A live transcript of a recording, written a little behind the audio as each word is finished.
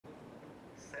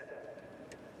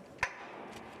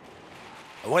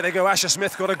Away they go. Asher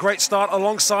Smith got a great start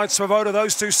alongside Svoboda.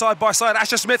 Those two side by side.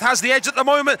 Asher Smith has the edge at the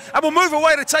moment and will move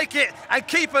away to take it and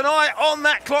keep an eye on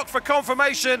that clock for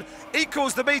confirmation.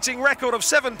 Equals the meeting record of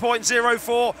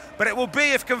 7.04, but it will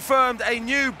be, if confirmed, a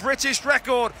new British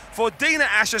record for Dina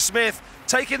Asher Smith,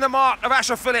 taking the mark of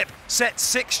Asher Phillip, set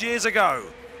 6 years ago.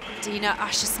 Dina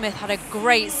Asher Smith had a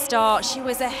great start. She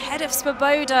was ahead of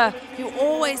Svoboda, who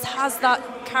always has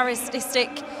that characteristic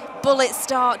bullet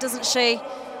start, doesn't she?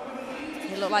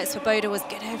 It looked like Svoboda was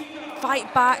going to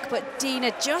fight back, but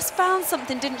Dina just found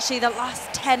something, didn't she? The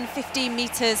last 10, 15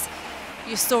 metres,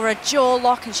 you saw a jaw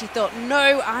lock and she thought,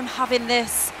 no, I'm having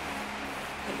this.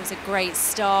 It was a great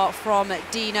start from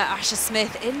Dina Asher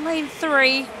Smith in lane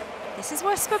 3. This is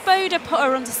where Svoboda put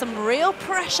her under some real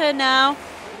pressure now.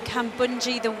 Cam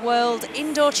Bungee, the world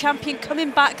indoor champion,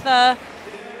 coming back there.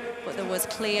 But there was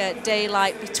clear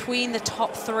daylight between the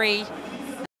top 3.